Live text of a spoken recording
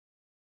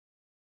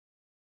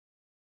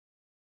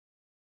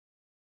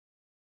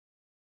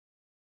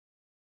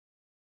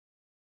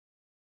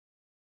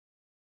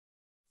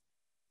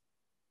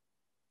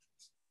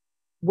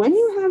When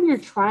you have your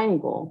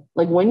triangle,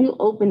 like when you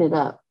open it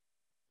up,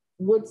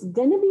 what's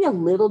going to be a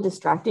little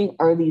distracting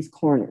are these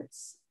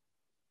corners.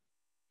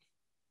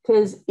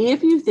 Because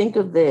if you think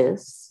of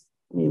this,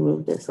 let me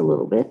move this a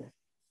little bit.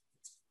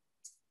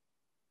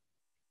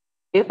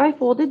 If I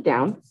fold it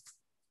down,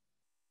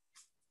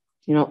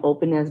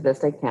 open as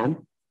best I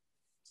can,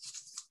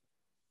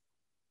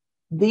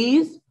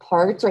 these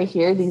parts right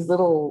here, these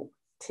little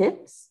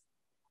tips,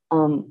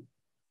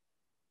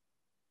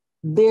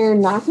 they're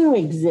not going to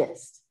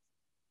exist,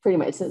 pretty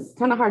much. So it's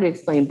kind of hard to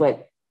explain,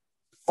 but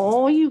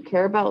all you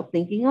care about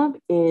thinking of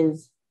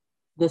is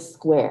the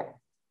square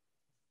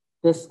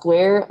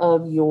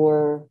of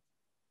your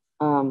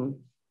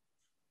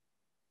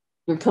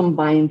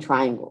combined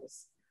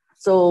triangles.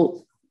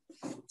 So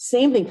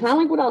same thing, kind of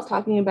like what I was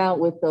talking about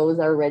with those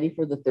that are ready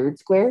for the third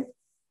square.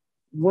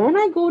 When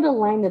I go to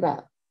line it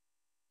up,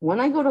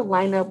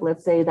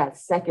 let's say that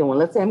second one,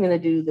 let's say I'm going to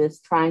do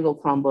this triangle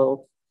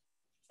combo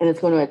and it's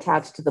going to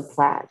attach to the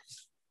plaid.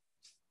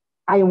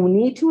 I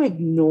need to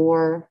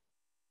ignore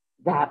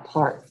that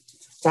part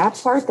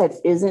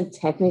that isn't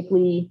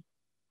technically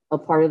a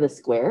part of the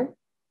square.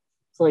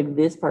 So like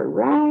this part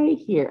right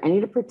here, I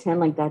need to pretend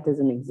like that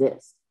doesn't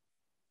exist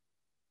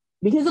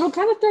because it'll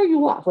kind of throw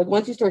you off. Like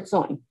once you start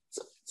sewing.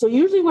 So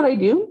usually what I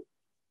do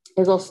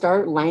is I'll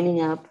start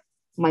lining up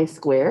my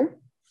square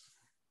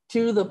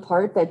to the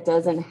part that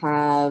doesn't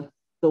have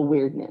the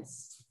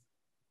weirdness.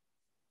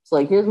 So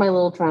like, here's my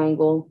little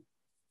triangle.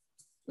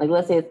 Like,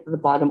 let's say it's the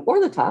bottom or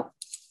the top,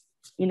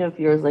 if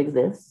yours like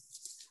this.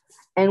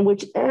 And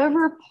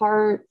whichever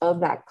part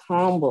of that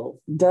combo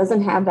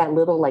doesn't have that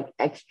little like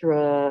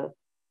extra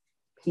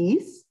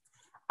piece,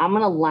 I'm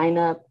going to line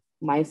up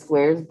my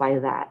squares by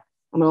that.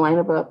 I'm going to line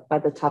up by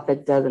the top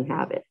that doesn't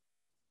have it.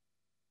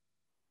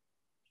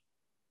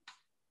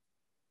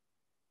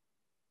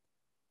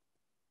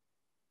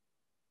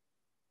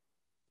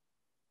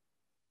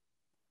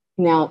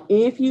 Now,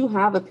 if you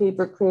have a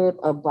paper clip,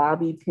 a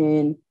bobby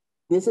pin,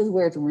 this is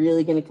where it's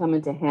really going to come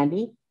into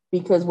handy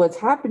because what's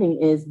happening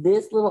is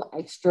this little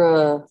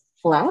extra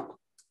flap,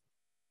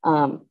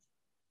 I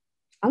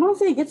don't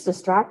say it gets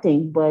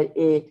distracting, but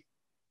you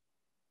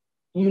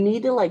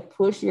need to like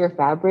push your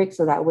fabric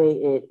so that way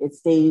it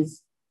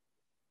stays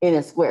in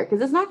a square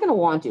because it's not going to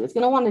want to. It's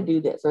going to want to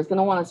do this or it's going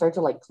to want to start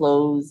to like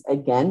close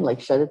again, like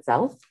shut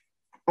itself.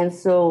 And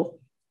so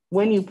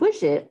when you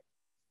push it,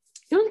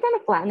 you just kind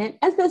of flatten it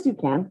as best you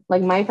can.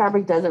 Like my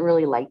fabric doesn't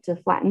really like to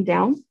flatten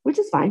down, which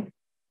is fine.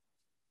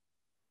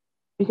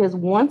 Because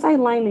once I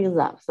line these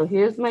up, so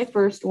here's my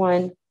first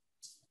one,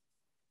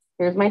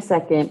 here's my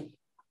second,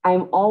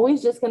 I'm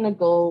always just going to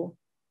go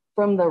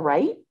from the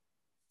right,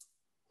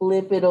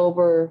 flip it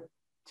over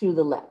to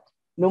the left,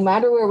 no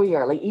matter where we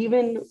are. Like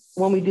even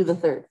when we do the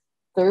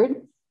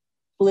third,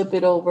 flip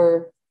it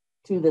over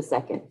to the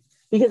second,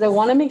 because I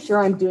want to make sure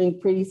I'm doing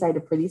pretty side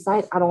to pretty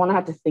side. I don't want to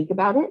have to think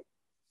about it.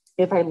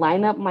 If I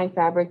line up my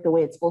fabric the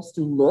way it's supposed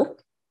to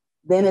look,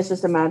 then it's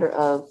just a matter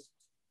of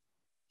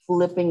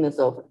flipping this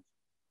over.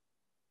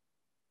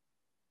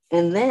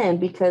 And then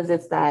because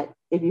it's that,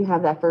 if you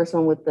have that first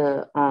one with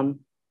the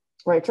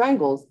right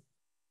triangles,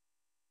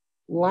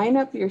 line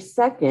up your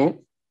second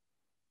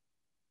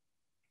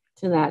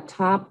to that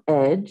top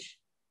edge.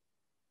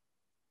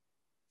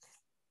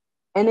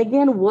 And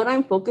again, what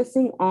I'm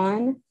focusing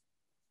on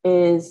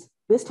is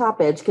this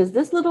top edge, because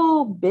this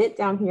little bit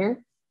down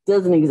here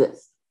doesn't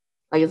exist.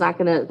 Like it's not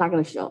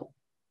gonna show.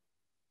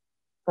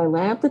 If I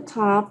line up the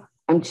top,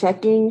 I'm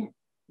checking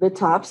the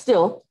top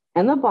still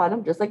and the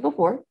bottom, just like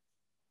before.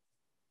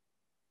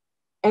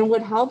 And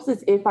what helps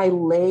is if I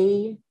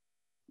lay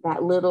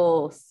that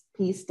little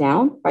piece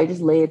down, if I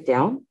just lay it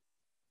down,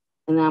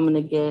 and then I'm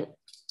gonna get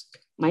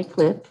my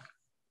clip.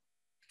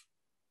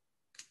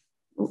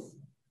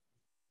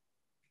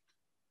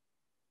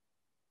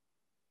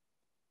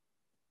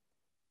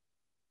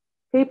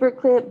 Paper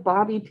clip,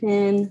 bobby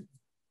pin,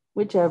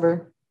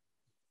 whichever.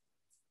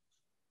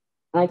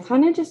 And I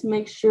kind of just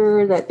make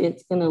sure that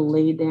it's gonna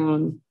lay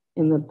down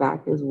in the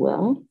back as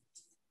well.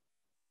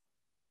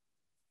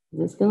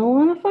 It's gonna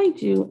wanna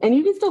fight you. And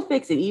you can still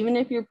fix it. Even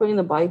if you're putting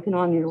the bobby pin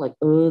on, you're like,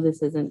 oh,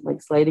 this isn't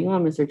like sliding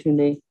on, Mr.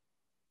 Tunde.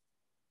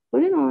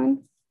 Put it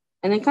on.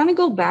 And then kind of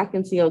go back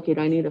and see, okay, do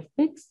I need to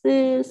fix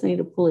this? I need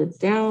to pull it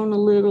down a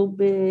little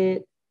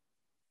bit.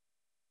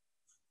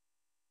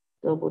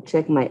 Double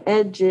check my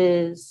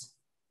edges.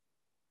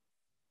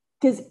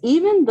 Because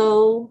even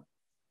though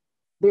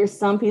there's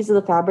some piece of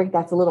the fabric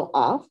that's a little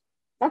off,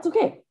 that's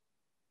okay.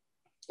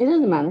 It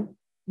doesn't matter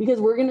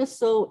because we're gonna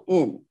sew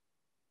in.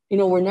 You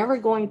know, we're never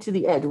going to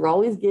the edge. We're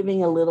always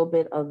giving a little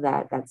bit of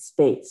that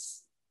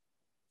space.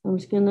 I'm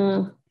just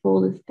gonna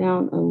pull this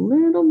down a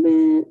little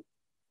bit.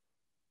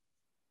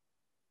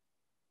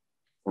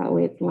 That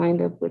way it's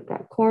lined up with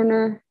that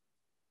corner.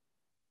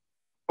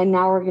 And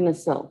now we're gonna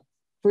sew.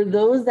 For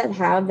those that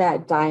have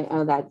that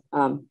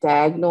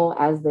diagonal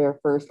as their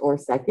first or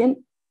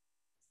second,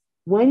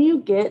 when you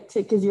get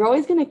to, because you're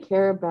always gonna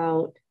care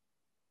about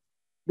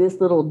this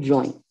little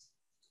joint.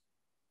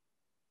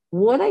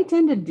 What I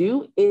tend to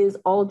do is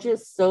I'll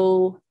just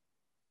sew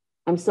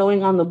I'm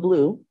sewing on the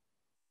blue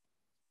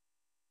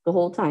the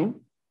whole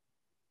time.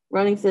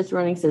 Running stitch,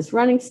 running stitch,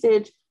 running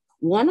stitch.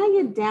 When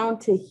I get down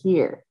to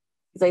here,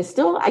 because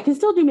I can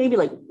still do maybe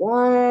like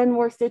one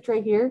more stitch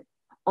right here.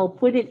 I'll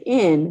put it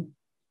in,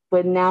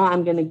 but now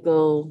I'm gonna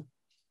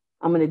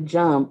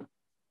jump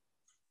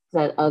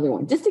that other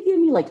one just to give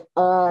me like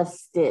a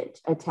stitch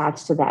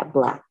attached to that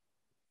black.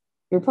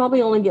 You'll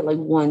probably only get like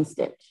one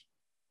stitch.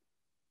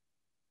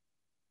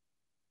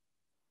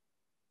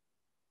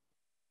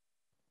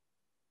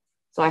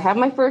 So I have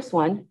my first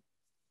one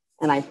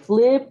and I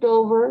flipped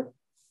over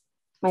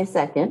my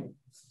second,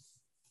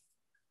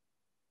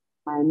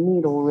 my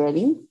needle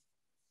ready.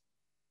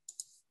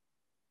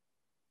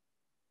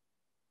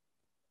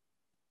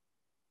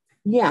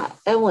 Yeah,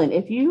 Evelyn,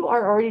 if you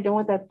are already done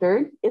with that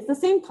third, it's the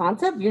same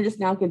concept. You're just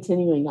now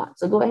continuing on.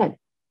 So go ahead.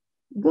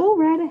 Go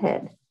right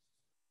ahead.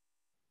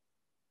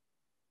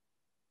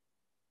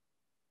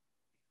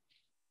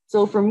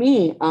 So for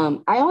me,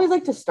 I always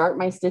like to start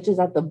my stitches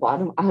at the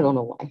bottom. I don't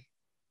know why.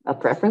 A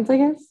preference, I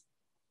guess.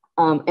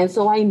 And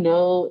so I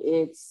know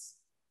it's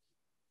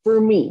for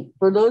me.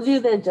 For those of you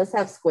that just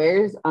have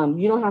squares,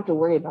 you don't have to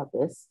worry about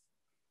this.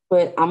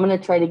 But I'm going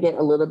to try to get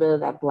a little bit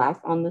of that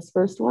black on this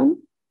first one.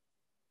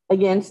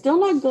 Again, still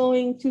not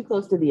going too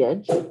close to the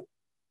edge.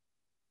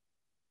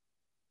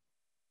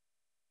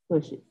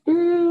 Push it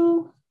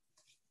through.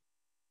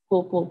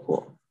 Pull, pull,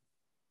 pull.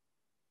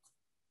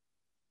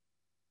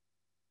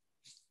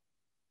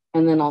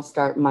 And then I'll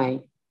start my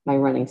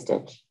running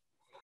stitch.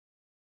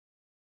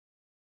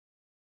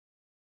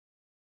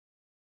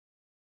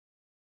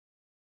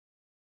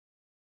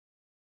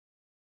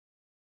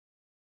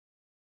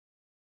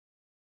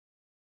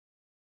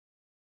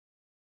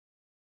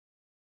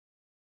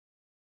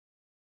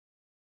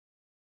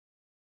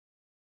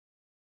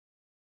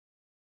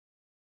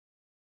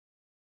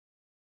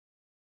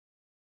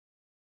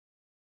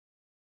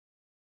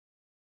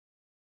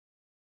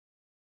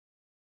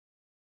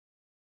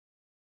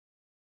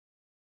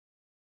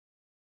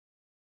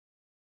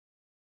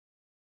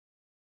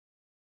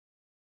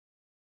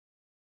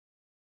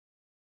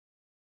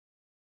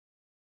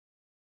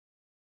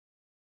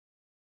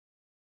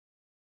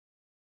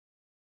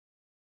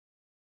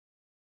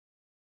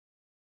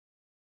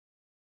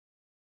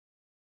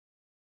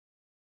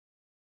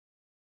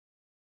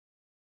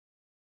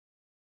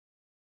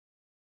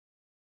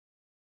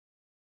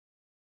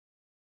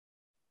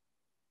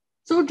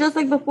 So just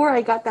like before,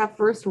 I got that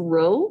first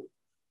row.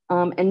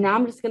 And now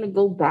I'm just going to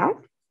go back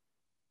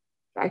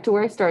to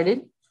where I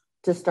started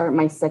to start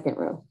my second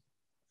row.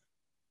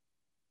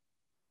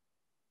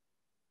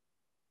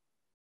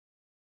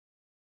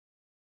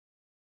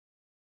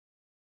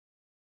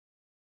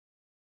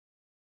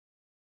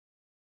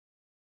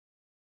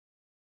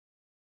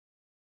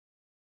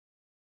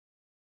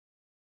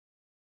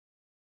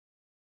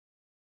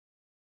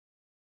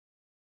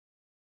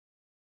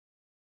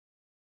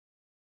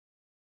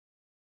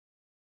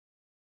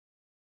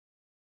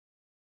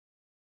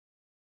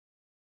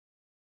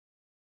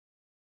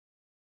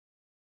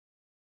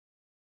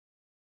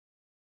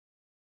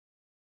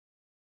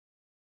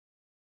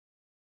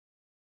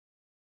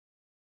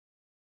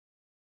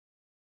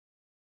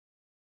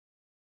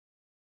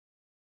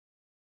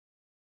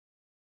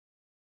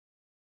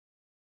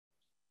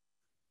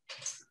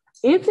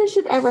 If this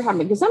should ever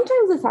happen, because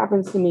sometimes this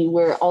happens to me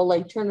where I'll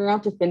like turn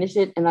around to finish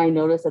it and I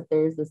notice that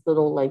there's this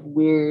little like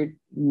weird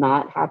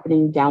knot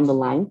happening down the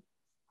line.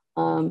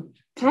 Kind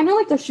of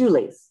like a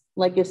shoelace.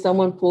 Like if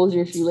someone pulls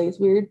your shoelace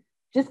weird,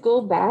 just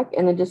go back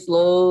and then just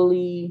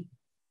slowly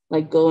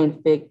like go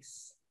and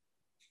fix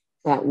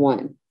that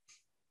one.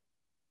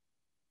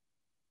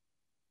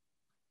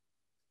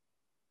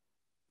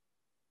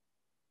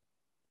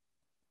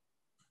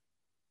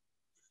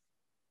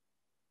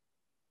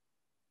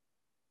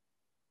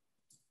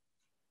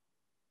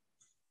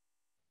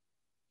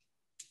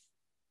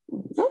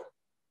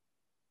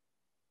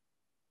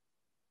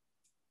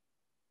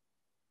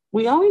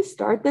 We always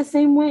start the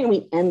same way and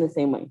we end the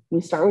same way.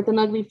 We start with an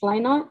ugly fly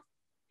knot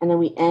and then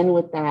we end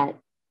with that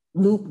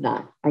loop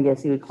knot, I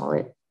guess you would call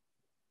it.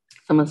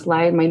 So I'm gonna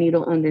slide my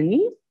needle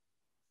underneath.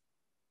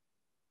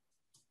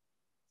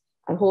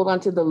 I hold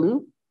onto the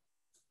loop.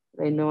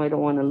 I know I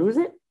don't want to lose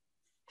it.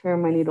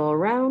 Turn my needle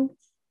around,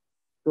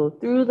 go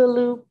through the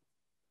loop,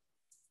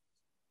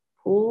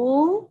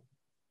 pull,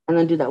 and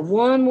then do that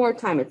one more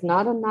time. It's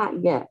not a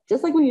knot yet.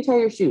 Just like when you tie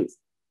your shoes,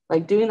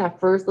 like doing that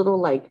first little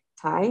like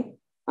tie,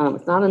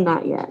 it's not a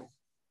knot yet.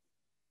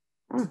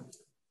 Ah.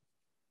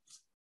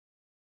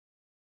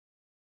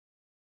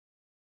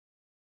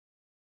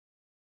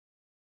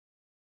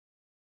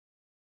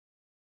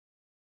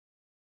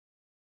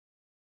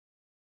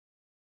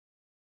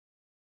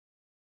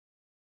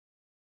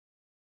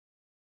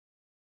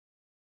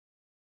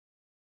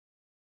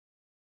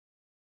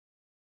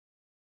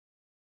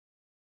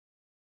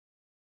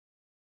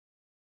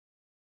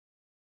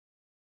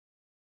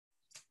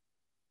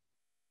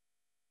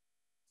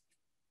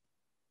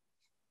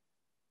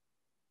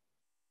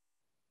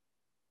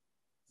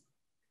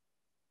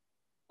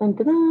 Dun,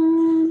 dun,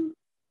 dun.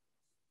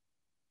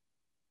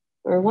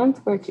 square one,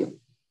 square two.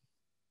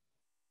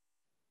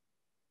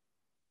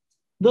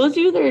 Those of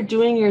you that are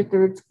doing your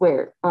third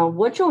square,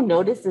 what you'll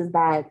notice is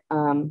that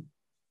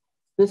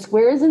the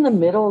squares in the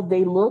middle,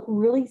 they look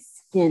really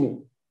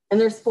skinny.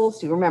 And they're supposed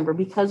to. Remember,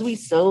 because we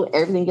sew,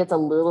 everything gets a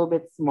little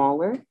bit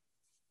smaller.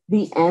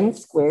 The end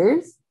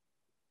squares,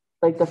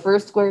 like the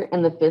first square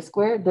and the fifth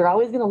square, they're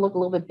always going to look a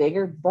little bit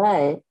bigger.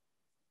 But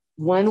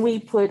when we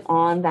put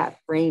on that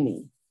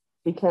framing,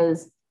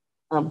 because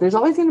there's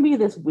always going to be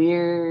this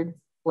weird,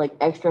 like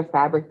extra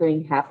fabric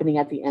thing happening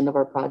at the end of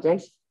our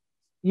project.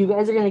 You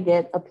guys are going to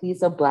get a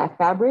piece of black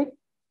fabric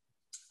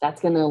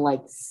that's going to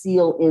like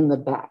seal in the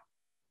back.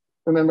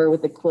 Remember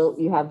with the quilt,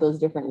 you have those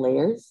different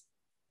layers.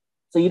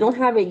 So you don't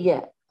have it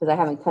yet because I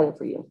haven't cut it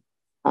for you.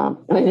 And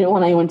I didn't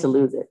want anyone to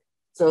lose it.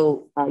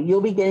 So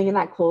you'll be getting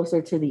that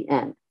closer to the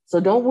end. So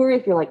don't worry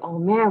if you're like, oh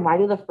man, why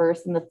do the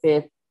first and the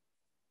fifth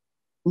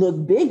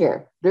look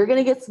bigger? They're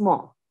going to get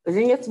small. They're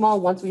going to get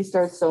small once we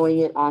start sewing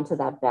it onto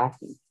that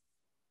backing.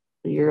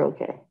 So you're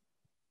okay.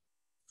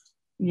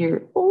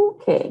 You're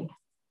okay.